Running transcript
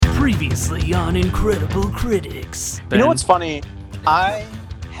Previously on Incredible Critics. You know what's funny? I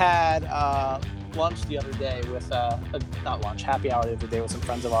had lunch the other day with not lunch, happy hour the other day with some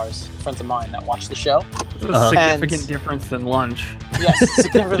friends of mine that watched the show. A significant difference than lunch. Yes,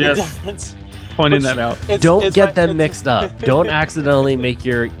 significant difference. Pointing that out. Don't get them mixed up. Don't accidentally make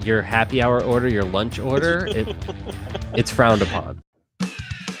your happy hour order your lunch order. It's frowned upon.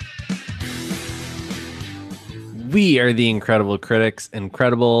 We are the Incredible Critics.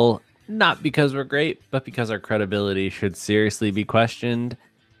 Incredible, not because we're great, but because our credibility should seriously be questioned.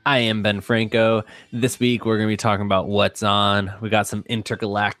 I am Ben Franco. This week, we're going to be talking about what's on. We got some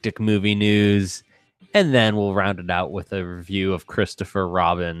intergalactic movie news, and then we'll round it out with a review of Christopher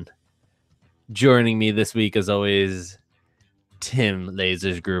Robin. Joining me this week, as always, Tim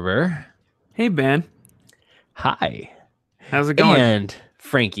Lasersgruber. Hey, Ben. Hi. How's it going? And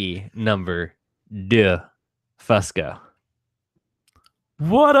Frankie number deux. Fusco.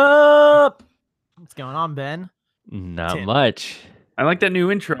 What up? What's going on, Ben? Not Tim. much. I like that new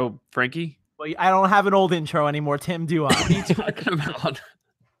intro, Frankie. Well, I don't have an old intro anymore. Tim, do What are you I? talking about?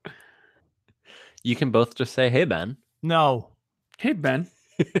 You can both just say, hey, Ben. No. Hey, Ben.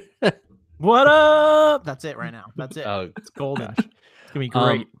 What up? That's it right now. That's it. Oh, It's golden. It's gonna be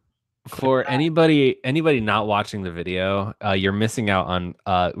great. For anybody not watching the video, you're missing out on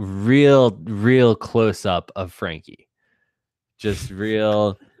real close up of Frankie. Just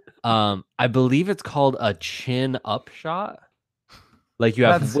real. I believe it's called a chin up shot. Like you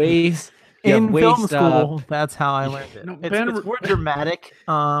have That's- waist. In film up. school, that's how I learned it. No, It's Ben- more dramatic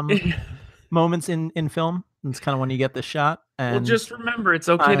moments in film. It's kind of when you get the shot. And Well, just remember, it's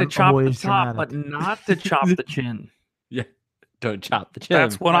okay to I'm chop the always top, dramatic. but not to chop the chin. Don't chop the chin.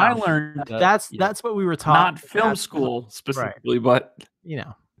 That's what I Yeah. learned. that's what we were taught. Not film That's- school specifically, but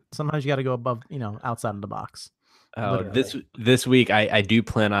Sometimes you got to go above, outside of the box. Oh, Literally. this week I do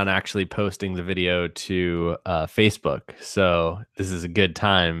plan on actually posting the video to Facebook, so this is a good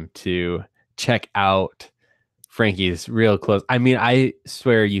time to check out Frankie's real close. I mean, I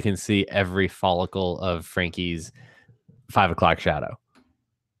swear you can see every follicle of Frankie's 5 o'clock shadow.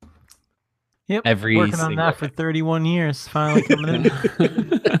 Yep. Every Working on single that for 31 years. Finally coming in.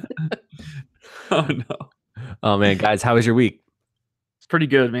 oh no, Oh man, guys, how was your week? it's pretty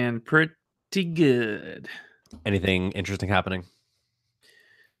good, man. Pretty good. Anything interesting happening?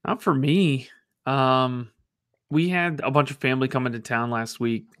 Not for me. We had a bunch of family come into town last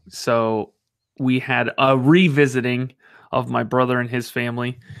week, so we had a revisiting of my brother and his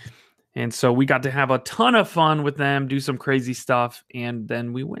family, and so we got to have a ton of fun with them, do some crazy stuff, and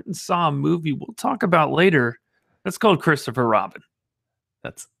then we went and saw a movie we'll talk about later. That's called Christopher Robin.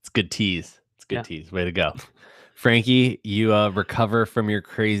 It's good tease. It's good Yeah. tease. Way to go, Frankie. You recover from your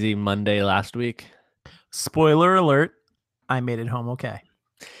crazy Monday last week. Spoiler alert, I made it home okay.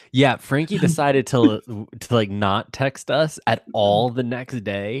 Yeah, Frankie decided to like not text us at all the next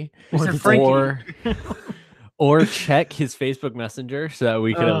day, Mr. Frankie. or check his Facebook Messenger so that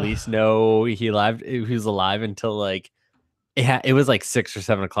we could at least know he was alive until like it was like 6 or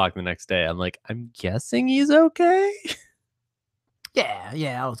 7 o'clock the next day. I'm like, I'm guessing he's okay.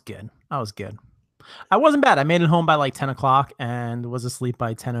 Yeah, I was good. I wasn't bad. I made it home by like 10 o'clock and was asleep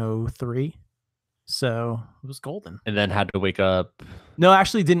by 10:03. So it was golden. And then had to wake up. No,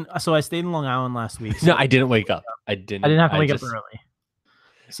 actually didn't. So I stayed in Long Island last week. No, I didn't wake up. I didn't have to wake just- up early.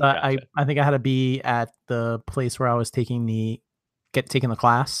 So I think I had to be at the place where I was taking the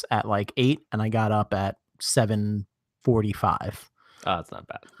class at like 8, and I got up at 7:45. Oh, it's not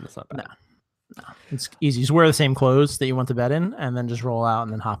bad. That's not bad. No, it's easy. Just wear the same clothes that you went to bed in, and then just roll out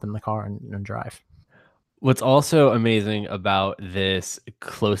and then hop in the car and drive. What's also amazing about this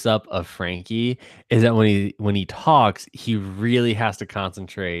close-up of Frankie is that when he talks, he really has to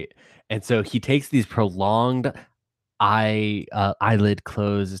concentrate, and so he takes these prolonged eyelid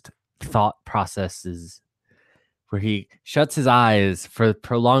closed thought processes where he shuts his eyes for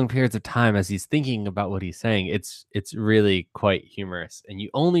prolonged periods of time as he's thinking about what he's saying. It's really quite humorous, and you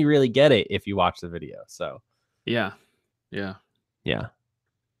only really get it if you watch the video. So Yeah. it's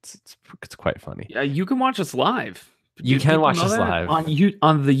quite funny. Yeah, you can watch us live. You Do can people watch know us that? live. on the YouTube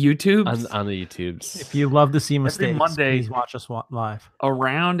On the YouTubes. If you love to see mistakes, Monday- please watch us live.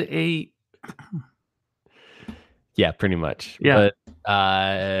 around 8. Yeah, pretty much. Yeah.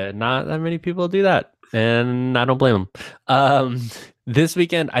 But not that many people do that, and I don't blame them. This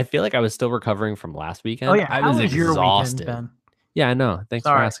weekend, I feel like I was still recovering from last weekend. Oh yeah, I how was your exhausted. weekend, Ben? Yeah, I know. Thanks for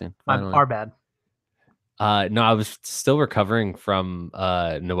Sorry. asking. Finally. Our bad. No, I was still recovering from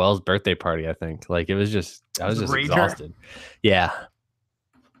Noelle's birthday party. I think I was just Rager? exhausted. Yeah,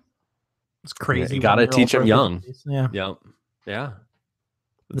 It's crazy. you gotta one-year-old teach 'em birthday young. parties. Yeah. yep, yeah.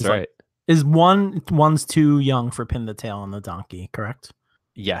 That's It's like- right. Is one's too young for pin the tail on the donkey, correct?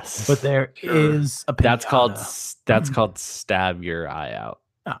 Yes. But there is a pinata. That's called stab your eye out.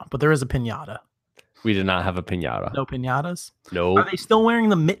 Oh, but there is a pinata. We did not have a pinata. No pinatas. No. Are they still wearing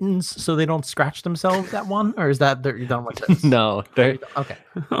the mittens so they don't scratch themselves at one, or is that you're done with this? No. They're, Okay.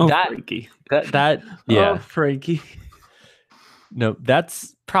 Oh, That- Frankie. that Oh, yeah. Frankie. No,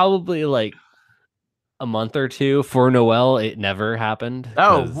 that's probably like a month or two. For Noel, it never happened.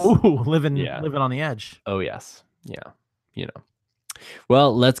 'cause- living yeah. on the edge. Oh yes. Yeah. You know.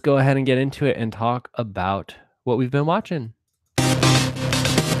 Well, let's go ahead and get into it and talk about what we've been watching.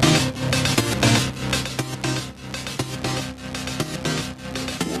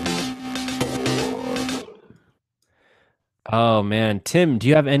 Oh man, Tim, do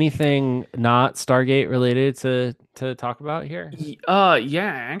you have anything not Stargate related to talk about here? Yeah,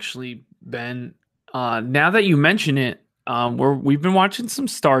 actually, Ben. Now that you mention it, we've been watching some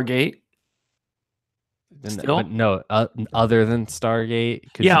Stargate. Still? But no, other than Stargate.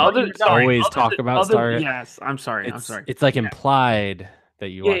 'Cause Yeah, you always talk about Stargate. Yes, I'm sorry. It's like implied that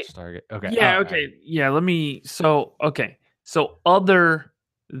you Yeah, watch Stargate. Okay. Yeah. all Okay. right. Yeah. Let me. So okay. So other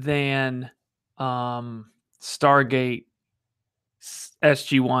than Stargate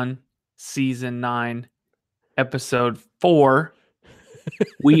SG-1 season 9 episode 4,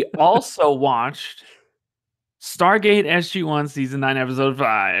 we also watched Stargate SG-1 season 9 episode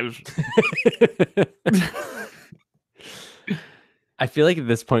 5. I feel like at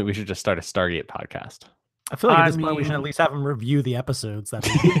this point we should just start a Stargate podcast, I feel like at I this point we should at mean- least have them review the episodes. That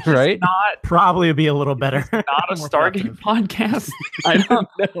right? Not probably be a little better. not a More Stargate productive. podcast. I don't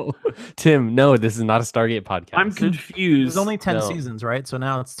know. Tim, no, this is not a Stargate podcast. I'm confused. There's only 10 No. seasons, right? So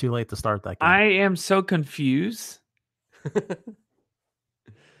now it's too late to start that game. I am so confused.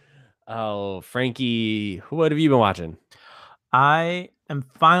 Oh, Frankie, what have you been watching? I am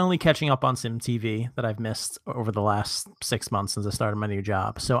finally catching up on Sim TV that I've missed over the last 6 months since I started my new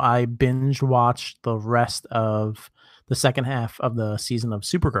job. So I binge watched the rest of the second half of the season of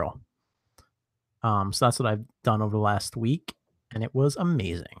Supergirl. So that's what I've done over the last week, and it was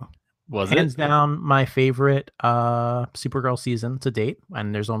amazing. Was Hands it? down my favorite Supergirl season to date,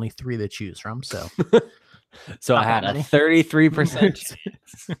 and there's only 3 to choose from. So So I Not had that a many.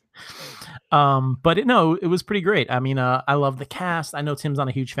 33%. But it was pretty great. I mean, I love the cast. I know Tim's not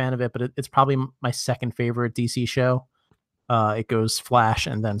a huge fan of it, but it's probably my second favorite DC show. It goes Flash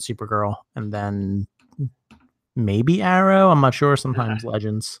and then Supergirl and then maybe Arrow. I'm not sure. Sometimes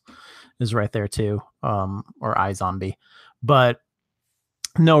Legends is right there too, or iZombie. But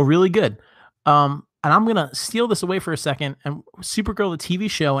no, really good. And I'm gonna steal this away for a second. And Supergirl, the TV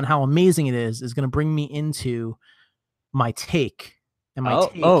show, and how amazing it is gonna bring me into my take. And my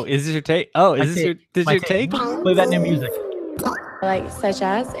take. Is this your take? Oh, My is this your my take? Play that new music. like such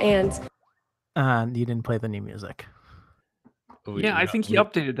as and You didn't play the new music. Yeah, I think he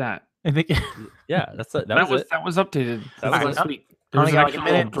updated that. I think Yeah, that That was it. was updated. That Alright, was last week. I only There's got like a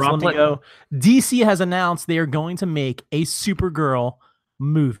actually minute. Just let me go. DC has announced they are going to make a Supergirl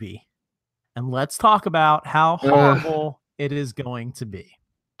movie, and let's talk about how horrible it is going to be.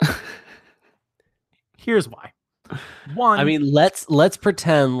 Here's why. One, I mean, let's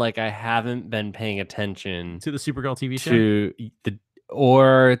pretend like I haven't been paying attention to the Supergirl TV show.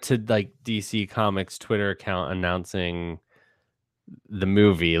 to to like DC Comics Twitter account announcing the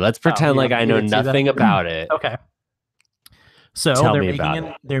movie. Let's pretend you like I you know didn't see that? nothing about it. Okay. So Tell they're me making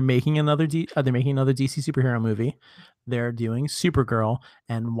about it. they're making another DC superhero movie. They're doing Supergirl,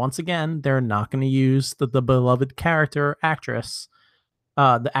 and once again, they're not going to use the beloved character actress,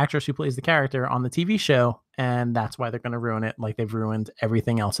 the actress who plays the character on the TV show, and that's why they're going to ruin it, like they've ruined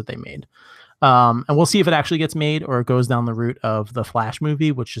everything else that they made. And we'll see if it actually gets made or it goes down the route of the Flash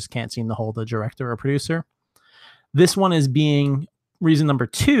movie, which just can't seem to hold a director or producer. This one is being reason number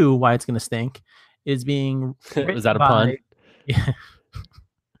 2 why it's going to stink is being Was that a by- pun? Yeah.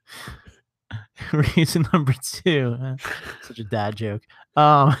 Reason number 2, such a dad joke.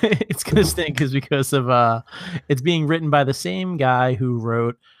 It's gonna stink is because of it's being written by the same guy who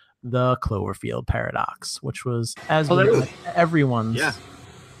wrote the Cloverfield Paradox, which was everyone's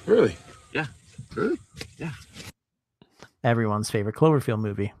Really? Yeah. Really? everyone's favorite Cloverfield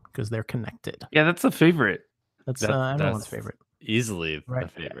movie because they're connected. Yeah, that's a favorite. That's That's everyone's favorite. Easily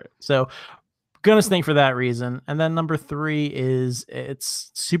Right. the favorite. So gonna stink for that reason. And then number 3 is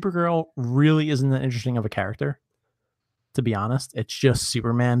it's Supergirl really isn't that interesting of a character. To be honest, it's just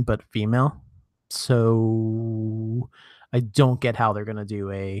Superman but female. So I don't get how they're gonna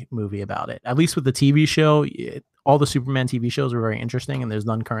do a movie about it. At least with the TV show, all the Superman TV shows are very interesting, and there's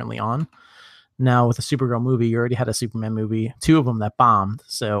none currently on Now with the Supergirl movie, you already had a Superman movie, 2 of them that bombed.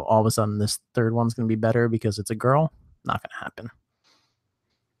 So all of a sudden, this third one's going to be better because it's a girl. Not going to happen.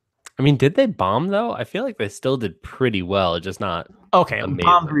 I mean, did they bomb though? I feel like they still did pretty well, just not Okay, amazing.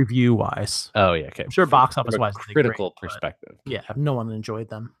 bombed review wise. Oh yeah, okay. I'm sure box office wise, critical perspective. Yeah, no one enjoyed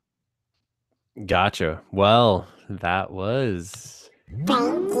them. Gotcha. Well, that was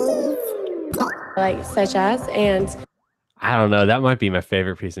like such as, and I don't know. That might be my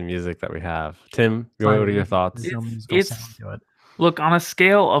favorite piece of music that we have. Tim, what are your thoughts? There's no musical It's- sound to it. Look, on a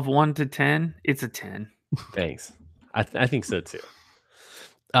scale of 1 to 10, it's a 10. Thanks. I think so too.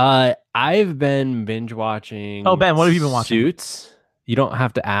 I've been binge watching. Oh, Ben, what have you been watching? Suits. You don't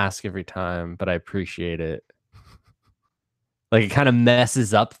have to ask every time, but I appreciate it. Like it kind of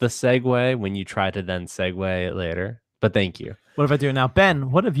messes up the segue when you try to then segue it later. But thank you. What if I do it now?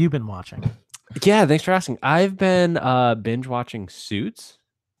 Ben, what have you been watching? Yeah, thanks for asking. I've been binge watching Suits.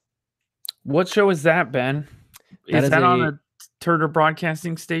 What show is that, Ben? That Is is that on a- a Turner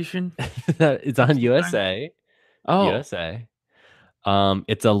Broadcasting station? It's on USA. Oh, USA.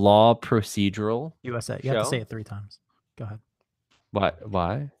 It's a law procedural. USA. You have to Show? say it 3 times. Go ahead.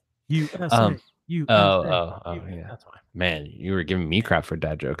 Why? USA. USA. Yeah. That's why. Man, you were giving me crap for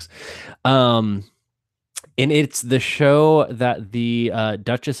dad jokes. And it's the show that the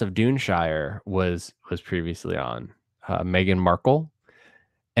Duchess of Doonshire was previously on, Meghan Markle.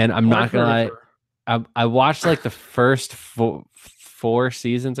 And I'm not gonna lie, I watched like the first 4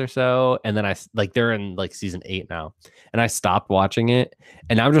 seasons or so, and then they're in like season 8 now, and I stopped watching it.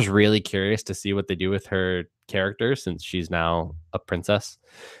 And I'm just really curious to see what they do with her character since she's now a princess.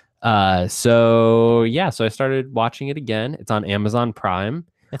 So I started watching it again. It's on Amazon Prime.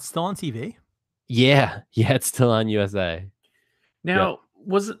 It's still on TV. Yeah, it's still on USA. now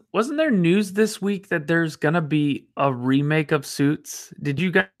wasn't there news this week that there's gonna be a remake of Suits? Did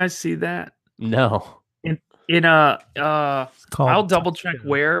you guys see that? No. In a It's called I'll double check Top Gun.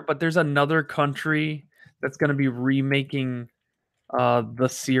 where, but there's another country that's gonna be remaking the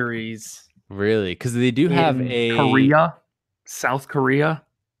series. Really? Because they do have in a Korea, South Korea.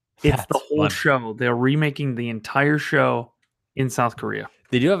 It's the That's whole fun. show. They're remaking the entire show in South Korea.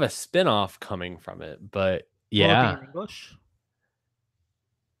 They do have a spin-off coming from it, but Will it be yeah. in English?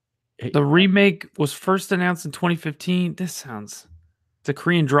 The remake was first announced in 2015. It's a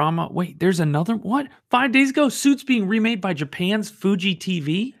Korean drama. Wait, there's another what? 5 days ago, Suits being remade by Japan's Fuji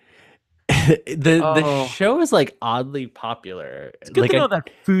TV. the Oh. show is like oddly popular. It's good Like to know that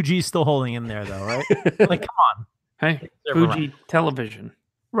Fuji's still holding in there, though, right? Like, come on. Hey, They're Fuji Television.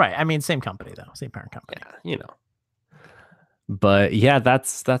 Right. I mean, same company, though. Same parent company. yeah, But yeah,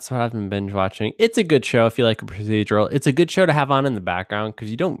 that's what I've been binge watching. It's a good show if you like a procedural. It's a good show to have on in the background because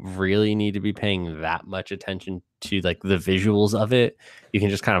you don't really need to be paying that much attention to like the visuals of it. You can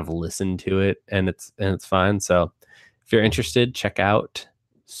just kind of listen to it and it's fine. So if you're interested, check out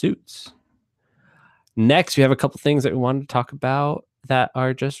Suits. Next, we have a couple things that we wanted to talk about that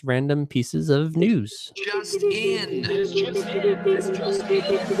are just random pieces of news. Just in.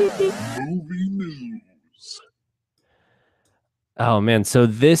 Movie news. Oh man, so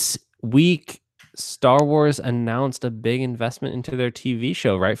this week Star Wars announced a big investment into their TV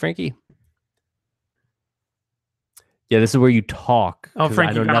show, right, Frankie? Yeah, this is where you talk. Oh, 'cause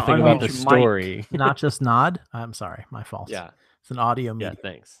Frankie, I know you gotta nothing about the unmute your story. Not just nod. I'm sorry. My fault. Yeah, It's an audio yeah, medium.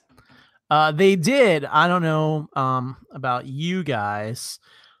 thanks. They did. I don't know about you guys,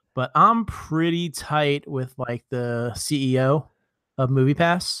 but I'm pretty tight with like the CEO of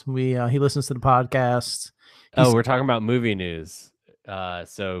MoviePass. He listens to the podcast. Oh, we're talking about movie news.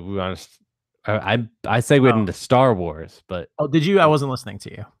 So we want to. I segued into Star Wars, but Oh, did you? I wasn't listening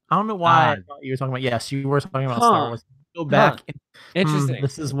to you. I don't know why I thought you were talking about. Yes, you were talking about Star Huh. Wars. Go back. interesting.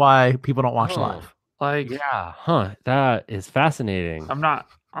 This is why people don't watch Oh. live. Like, Yeah, that is fascinating. I'm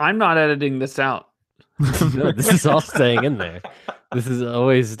not editing this out. No, this is all staying in there. This is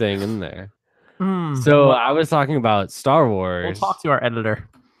always staying in there. Hmm. So I was talking about Star we'll Wars. talk to our editor.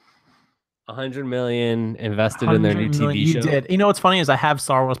 100 million invested in their new 100 TV million. show. You did. You know what's funny is I have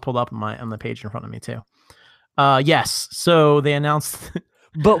Star Wars pulled up on the page in front of me too. Yes. So they announced.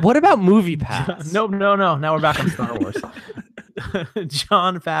 But what about Movie Pass? No. Now we're back on Star Wars.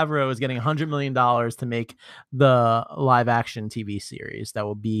 Jon Favreau is getting $100 million to make the live action TV series that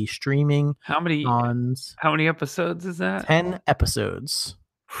will be streaming How many on episodes is that? 10 episodes.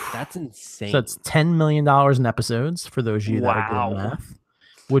 That's insane. So it's $10 million in episodes for those of you that are Wow. doing math,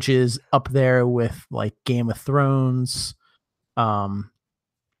 which is up there with like Game of Thrones, and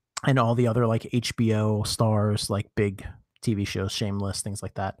all the other like HBO stars, like big TV shows, Shameless, things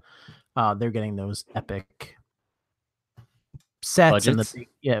like that. They're getting those epic sets and Budgets? the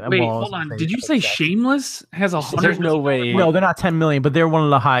yeah. Wait, well, I was hold gonna on. say Did you big say sets. Shameless has There's no way. No, they're not 10 million, but they're one of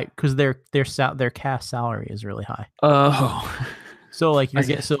the high because their cast salary is really high. Oh, So like I you're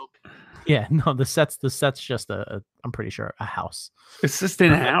see. getting yeah, no, the set's just I'm pretty sure a house. it's just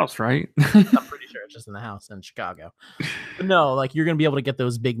in a house, right? I'm pretty sure it's just in the house in Chicago. But no, like you're gonna be able to get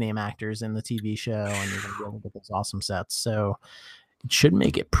those big name actors in the TV show, and you're gonna be able to get those awesome sets. So it should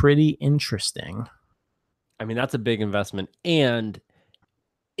make it pretty interesting. I mean, that's a big investment, and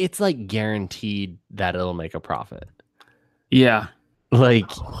it's like guaranteed that it'll make a profit. Yeah. Like,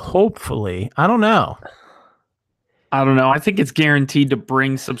 Hopefully, I don't know. I don't know. I think it's guaranteed to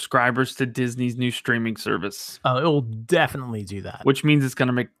bring subscribers to Disney's new streaming service, It will definitely do that, which means it's going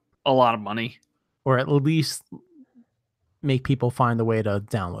to make a lot of money. or at least make people find a way to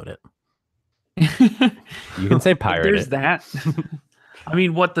download it. you can say pirate There's it. that. I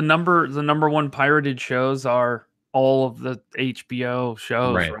mean, what the number one pirated shows are all of the HBO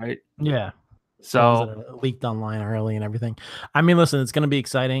shows, Right. right? Yeah. So It leaked online early and everything. I mean, listen, it's going to be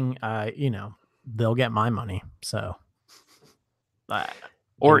exciting. They'll get my money. So,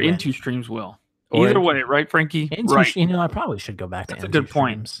 or anyway. Into Streams will. Or Either Into- way, right, Frankie? Into, Right. I probably should go back to That's a Into good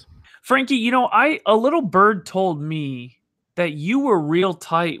point. Streams. Frankie, a little bird told me that you were real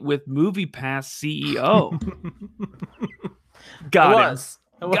tight with MoviePass CEO. Got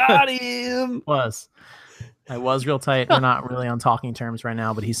him. Got him. I was real tight. We're not really on talking terms right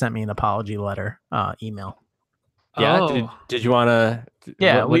now, but he sent me an apology letter, email. Yeah. Oh. Did you want to?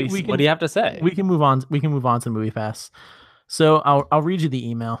 Yeah, What, we what can- do you have to say? We can move on. We can move on to MoviePass. So I'll read you the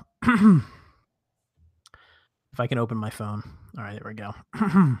email. If I can open my phone. All right, there we go.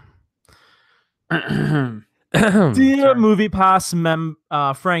 Dear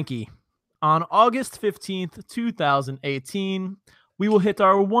MoviePass Frankie, on August 15th, 2018, we will hit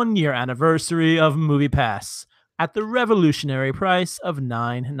our 1-year anniversary of MoviePass at the revolutionary price of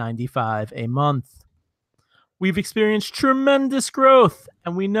 $9.95 a month. We've experienced tremendous growth,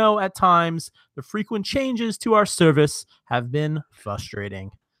 and we know at times the frequent changes to our service have been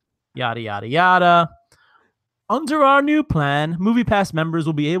frustrating. Yada, yada, yada. Under our new plan, MoviePass members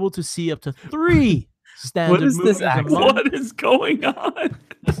will be able to see up to 3 standard is movies this a accent? month. What is going on?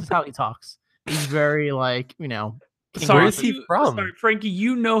 This is how he talks. He's very like, King Where Arthur. is he from? Sorry, Frankie,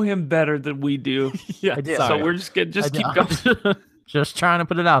 you know him better than we do. Yeah, I did. So Sorry. we're just I keep do. going. Just trying to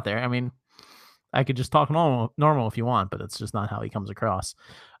put it out there. I mean, I could just talk normal if you want, but it's just not how he comes across.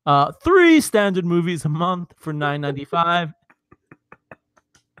 3 standard movies a month for $9.95,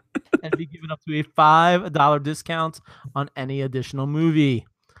 and be given up to a $5 discount on any additional movie.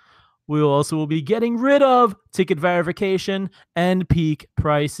 We will be getting rid of ticket verification and peak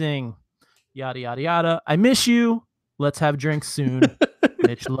pricing. Yada yada yada. I miss you. Let's have drinks soon.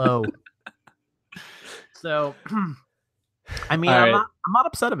 Mitch Lowe. So, I mean, All I'm right. not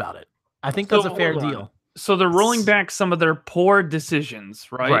upset about it. I think that's So, a fair hold on. deal. So they're rolling back some of their poor decisions,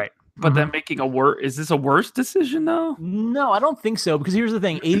 right? But Mhm. then making a worse. Is this a worse decision though? No, I don't think so. Because here's the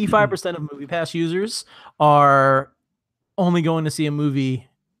thing: 85% of MoviePass users are only going to see a movie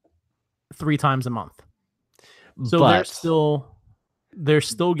 3 times a month. So they're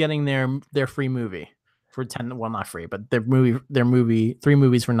still getting their free movie for 10. Well, not free, but their movie 3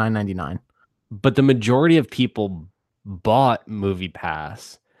 movies for $9.99. But the majority of people bought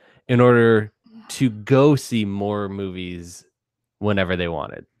MoviePass in order to go see more movies whenever they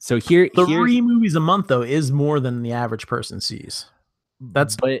wanted. So here's 3 movies a month though is more than the average person sees.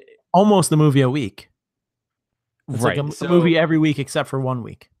 That's but almost a movie a week. It's right. like a movie every week except for 1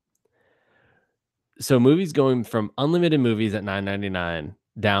 week. So movies going from unlimited movies at $9.99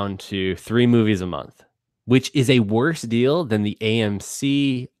 down to 3 movies a month, which is a worse deal than the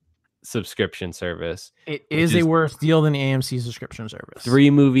AMC subscription service. It is a worse deal than the AMC subscription service. 3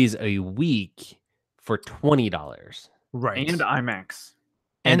 movies a week for $20. Right. And IMAX.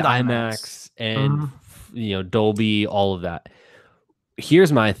 And IMAX. IMAX and Dolby, all of that.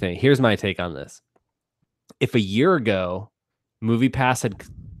 Here's my thing. Here's my take on this. If a year ago, MoviePass had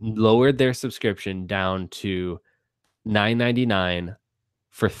lowered their subscription down to $9.99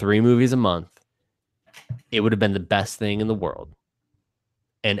 for 3 movies a month, it would have been the best thing in the world.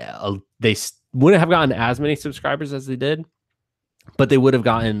 And they wouldn't have gotten as many subscribers as they did, but they would have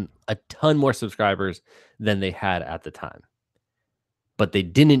gotten a ton more subscribers than they had at the time. But they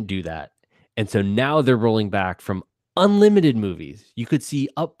didn't do that. And so now they're rolling back from unlimited movies. You could see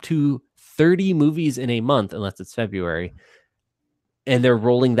up to 30 movies in a month, unless it's February. And they're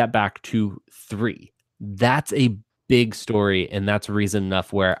rolling that back to 3. That's a big story. And that's reason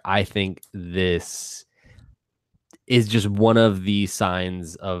enough where I think this is just one of the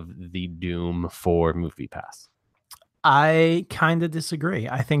signs of the doom for MoviePass. I kind of disagree.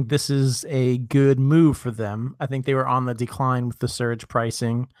 I think this is a good move for them. I think they were on the decline with the surge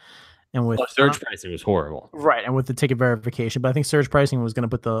pricing and with Well, surge pricing was horrible. right, and with the ticket verification. But I think surge pricing was going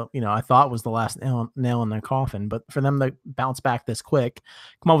to put the, I thought was the last nail in their coffin. But for them to bounce back this quick,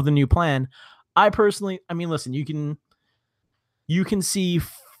 come up with a new plan, I personally, listen, you can see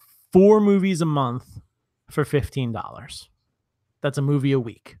 4 movies a month for $15. That's a movie a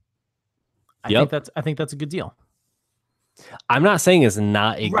week. I think that's a good deal. I'm not saying it's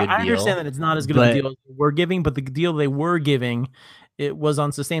not a good deal. I understand that it's not as good of a deal as we're giving, but the deal they were giving, it was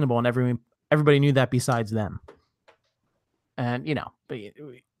unsustainable, and everybody knew that besides them. And but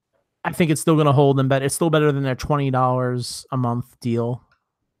I think it's still going to hold them better. It's still better than their $20 a month deal,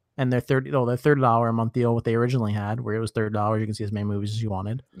 and their $30 a month deal, what they originally had, where it was $30. You can see as many movies as you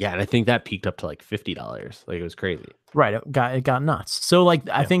wanted. Yeah, and I think that peaked up to like $50. Like, it was crazy. Right, it got nuts. So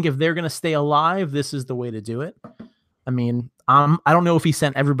I think if they're going to stay alive, this is the way to do it. I don't know if he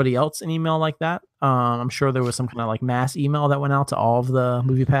sent everybody else an email like that. I'm sure there was some kind of mass email that went out to all of the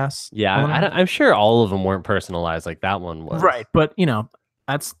Movie Pass. Yeah, I'm sure all of them weren't personalized like that one was. Right, but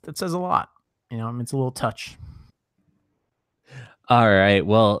that says a lot. It's a little touch. All right.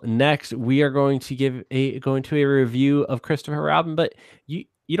 Well, next we are going to go into a review of Christopher Robin, but you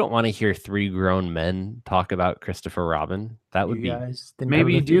don't want to hear 3 grown men talk about Christopher Robin. That would be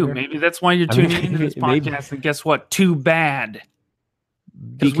maybe you do. Maybe that's why you're tuning into this podcast. And guess what? Too bad.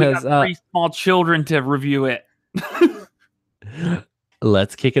 Because we got 3 small children to review it.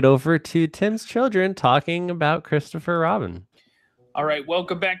 Let's kick it over to Tim's children talking about Christopher Robin. All right.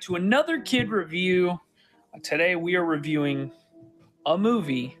 Welcome back to another kid review. Today we are reviewing a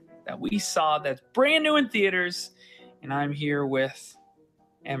movie that we saw that's brand new in theaters, and I'm here with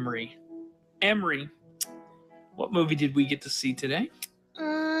Emery. Emery, what movie did we get to see today?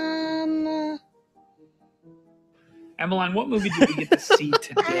 Emmeline, what movie did we get to see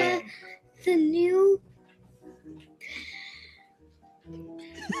today? The new.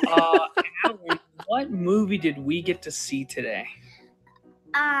 Alan, what movie did we get to see today?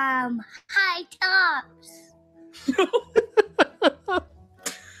 High Tops.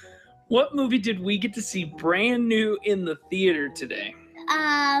 What movie did we get to see brand new in the theater today?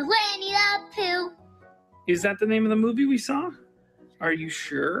 Winnie the Pooh. Is that the name of the movie we saw? Are you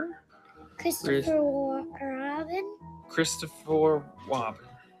sure? Christopher Robin. Christopher Robin.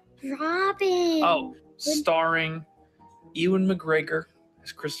 Robin. Oh, starring Ewan McGregor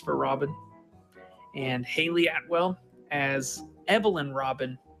as Christopher Robin and Haley Atwell as Evelyn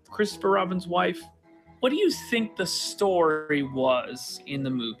Robin, Christopher Robin's wife. What do you think the story was in the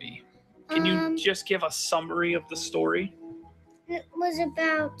movie? Can you just give a summary of the story? It was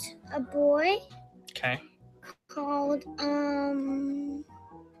about a boy. Okay. Called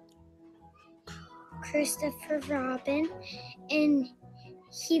Christopher Robin, and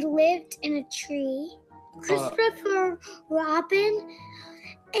he lived in a tree. Christopher Robin,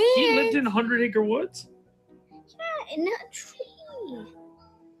 and he lived in 100 Acre Woods? Yeah, in a tree.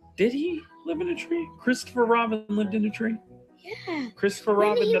 Did he live in a tree? Christopher Robin lived in a tree? Yeah. Christopher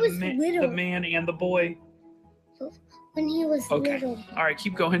Robin, the man and the boy. When he was little. All right,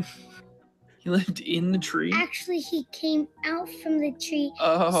 keep going. He lived in the tree? Actually, he came out from the tree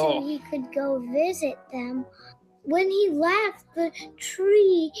so he could go visit them. When he left the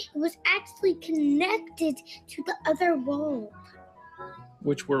tree, it was actually connected to the other world.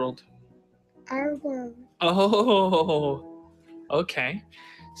 Which world? Our world. Oh, okay.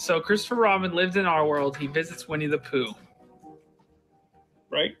 So Christopher Robin lived in our world. He visits Winnie the Pooh.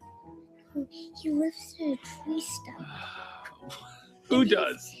 Right? He lives in a tree stump. Who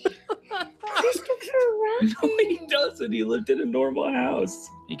does? Christopher Robin. No, he doesn't. He lived in a normal house.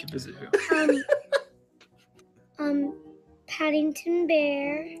 He can visit who? Paddington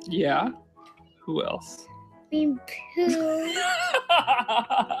Bear. Yeah. Who else? Winnie Pooh.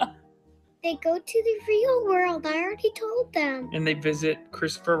 They go to the real world. I already told them. And they visit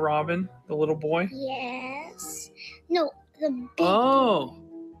Christopher Robin, the little boy? Yes. No, the big boy.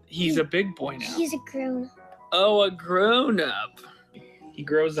 He's a big boy now. He's a grown-up. Oh, a grown-up. He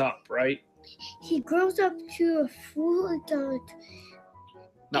grows up, right? He grows up to a full adult.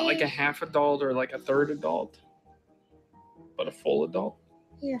 Not like a half adult or like a third adult, but a full adult?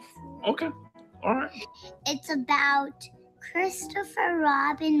 Yeah. Okay. All right. It's about Christopher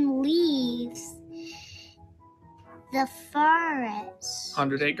Robin leaves the forest.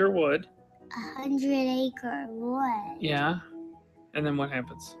 100 Acre Wood. 100 Acre Wood. Yeah. And then what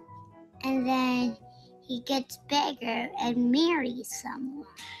happens? And then he gets bigger and marries someone.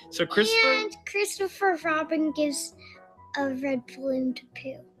 So Christopher Robin gives a red balloon to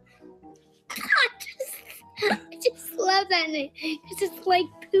Pooh. I just love that name. It's just like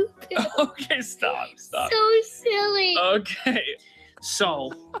poo-poo. Okay, stop. So silly. Okay.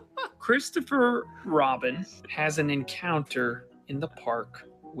 So, Christopher Robin has an encounter in the park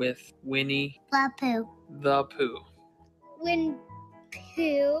with Winnie Poo. the Pooh. When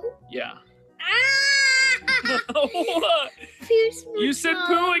poo. Yeah. Ah! What? Poo's You said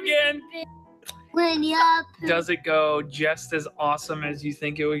poo again. When you're poo. Does it go just as awesome as you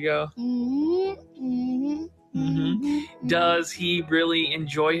think it would go? Does he really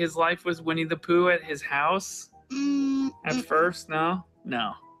enjoy his life with Winnie the Pooh at his house at first? No?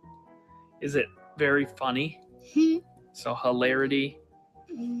 No. Is it very funny? So hilarity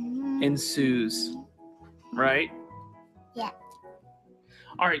ensues, right? Yeah.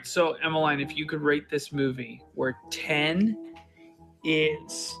 All right, so Emmeline, if you could rate this movie where 10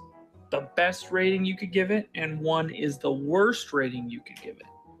 is the best rating you could give it and 1 is the worst rating you could give it,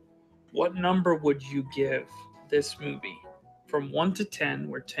 what number would you give this movie from 1 to 10,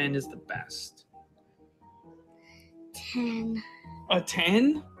 where 10 is the best? 10. A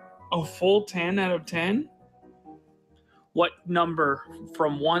 10? A full 10 out of 10? What number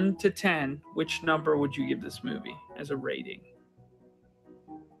from 1 to 10, which number would you give this movie as a rating?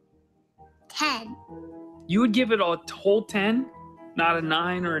 10. You would give it a whole 10, not a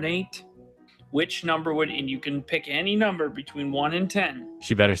 9 or an 8? Which number would, and you can pick any number between 1 and 10.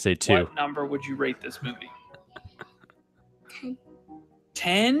 She better say 2. What number would you rate this movie? 10.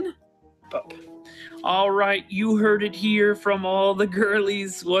 10? All right, you heard it here from all the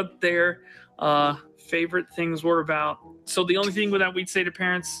girlies what their favorite things were about. So the only thing with that we'd say to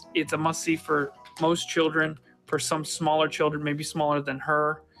parents, it's a must-see for most children. For some smaller children, maybe smaller than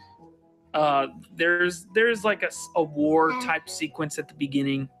her, there's like a war type sequence at the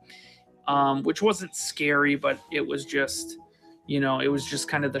beginning, which wasn't scary, but it was just, it was just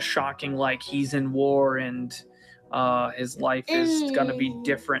kind of the shocking, like he's in war and his life is gonna be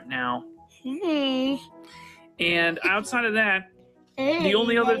different now. And outside of that, the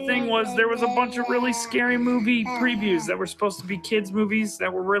only other thing was there was a bunch of really scary movie previews that were supposed to be kids movies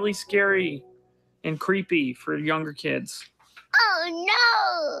that were really scary and creepy for younger kids. Oh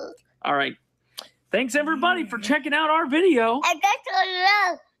no! All right. Thanks everybody for checking out our video. I got to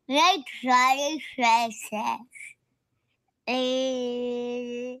love like trying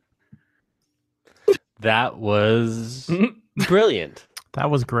That was brilliant. That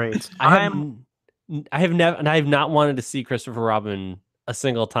was great. I have not wanted to see Christopher Robin a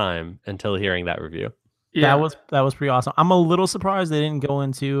single time until hearing that review. Yeah. That was pretty awesome. I'm a little surprised they didn't go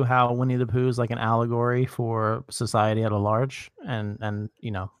into how Winnie the Pooh is like an allegory for society at a large, and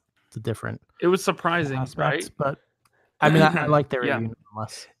the different. It was surprising, aspects, right? But I mean, I like their Yeah. review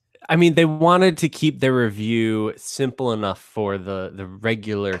nonetheless. I mean, they wanted to keep their review simple enough for the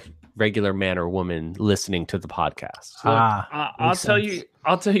regular man or woman listening to the podcast. I'll makes tell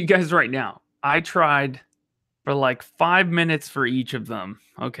sense. you guys right now. I tried for like 5 minutes for each of them.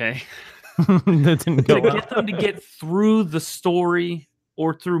 Okay. That didn't go To well. get them to get through the story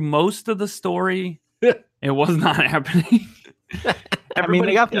or through most of the story, it was not happening. I mean,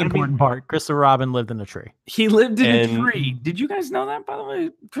 they got the I mean, important part. Christopher Robin lived in a tree. He lived in And- a tree. Did you guys know that, by the way?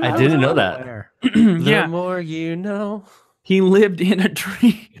 I didn't know that. Where? Yeah, The more you know. he lived in a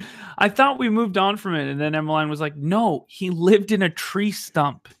tree. I thought we moved on from it, and then Emmeline was like, "No, he lived in a tree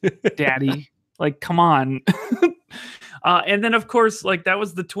stump, Daddy. Like, come on." And then, of course, like that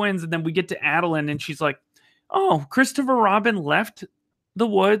was the twins, and then we get to Adeline, and she's like, "Oh, Christopher Robin left the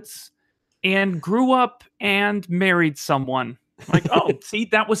woods and grew up and married someone." Like, oh, see,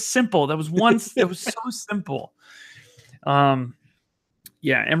 that was simple. That was it was so simple.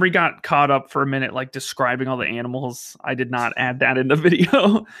 Yeah, Emery got caught up for a minute, like describing all the animals. I did not add that in the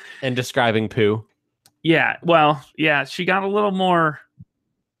video. And describing poo. Yeah, well, yeah, she got a little more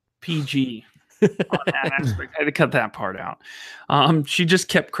PG on that aspect. I had to cut that part out. She just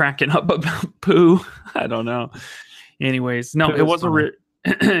kept cracking up about poo. I don't know. Anyways, no, Poo it is was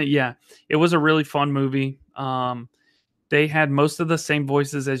yeah, it was a really fun movie. They had most of the same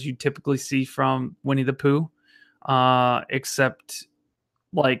voices as you typically see from Winnie the Pooh, except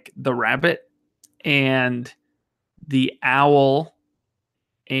like the rabbit and the owl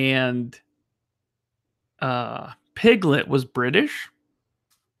and Piglet was British.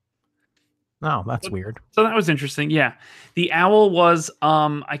 Oh, that's weird. So that was interesting. Yeah. The owl was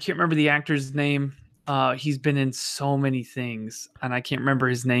I can't remember the actor's name. He's been in so many things and I can't remember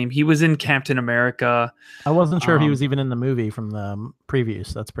his name. He was in Captain America. I wasn't sure if he was even in the movie from the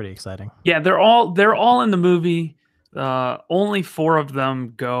previews. That's pretty exciting. Yeah, they're all in the movie. Only 4 of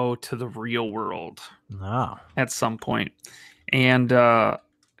them go to the real world Oh, at some point. And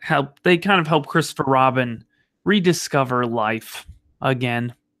they kind of help Christopher Robin rediscover life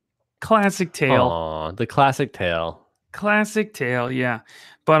again. Classic tale. Aw, the classic tale. Classic tale, yeah.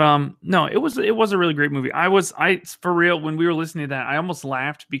 But no, it was a really great movie. I for real, when we were listening to that, I almost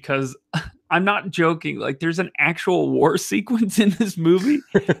laughed because I'm not joking. Like there's an actual war sequence in this movie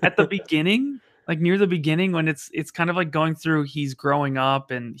at the beginning, like near the beginning, when it's kind of like going through, he's growing up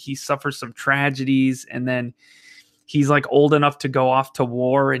and he suffers some tragedies, and then he's like old enough to go off to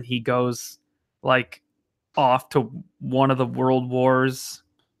war, and he goes like off to one of the world wars,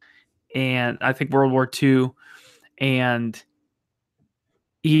 and I think World War II, and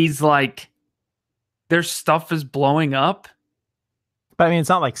he's like, their stuff is blowing up. But I mean, it's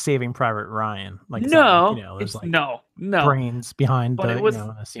not like Saving Private Ryan. Like it's No, not like, there's it's like no. brains behind. But the, it was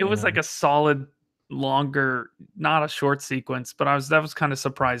a scene it was like and- a solid, longer, not a short sequence. But that was kind of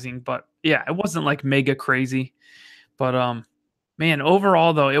surprising. But yeah, it wasn't like mega crazy. But man,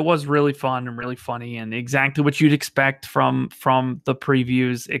 overall though, it was really fun and really funny and exactly what you'd expect from the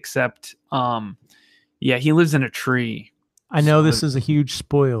previews. Except yeah, he lives in a tree. I know So this is a huge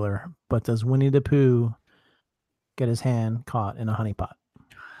spoiler, but does Winnie the Pooh get his hand caught in a honeypot?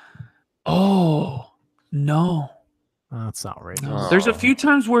 Oh no. That's outrageous. No. There's a few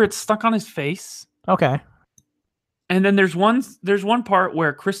times where it's stuck on his face. Okay. And then there's one part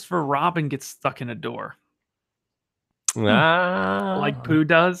where Christopher Robin gets stuck in a door. Like Pooh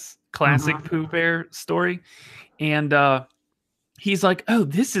does. Classic Pooh Bear story. And he's like, oh,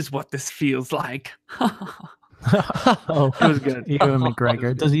 this is what this feels like. Oh, It was good. Ewan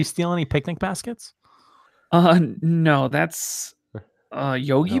McGregor. Does he steal any picnic baskets? No, that's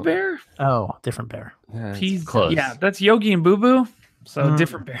Yogi No. Bear. Oh, different bear. He's close. Yeah, that's Yogi and Boo Boo. So Mm.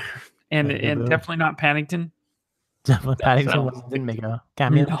 different bear. And Yeah, Boo and Boo. definitely not Paddington. Definitely Paddington sounds- didn't make a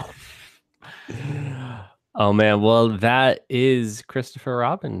cameo. No. Oh man, well that is Christopher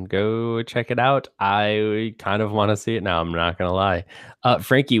Robin. Go check it out. I kind of want to see it now. I'm not gonna lie.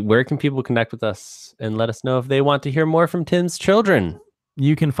 Frankie, where can people connect with us and let us know if they want to hear more from Tim's children?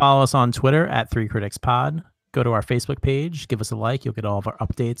 You can follow us on Twitter at 3criticspod. Go to our Facebook page, give us a like. You'll get all of our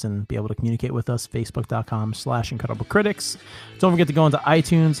updates and be able to communicate with us. Facebook.com/IncredibleCritics. Don't forget to go into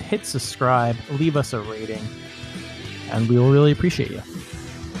iTunes, hit subscribe, leave us a rating, and we will really appreciate you.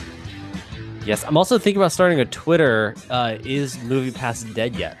 Yes, I'm also thinking about starting a Twitter. Is MoviePass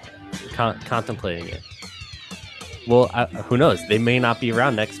dead yet? Contemplating it. Well, who knows? They may not be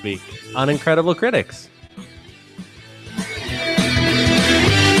around next week on Incredible Critics.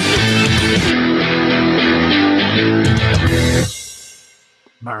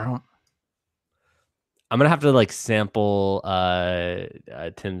 I'm gonna have to like sample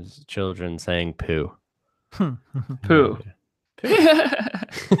Tim's children saying "poo." Pooh.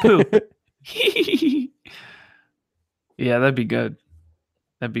 Pooh. Yeah, that'd be good.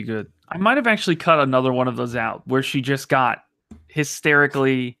 That'd be good. I might have actually cut another one of those out where she just got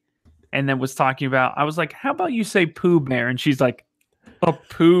hysterically and then was talking about, I was like, how about you say Pooh Bear? And she's like, a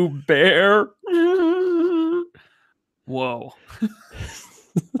Pooh Bear? Whoa.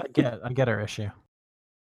 I get her issue.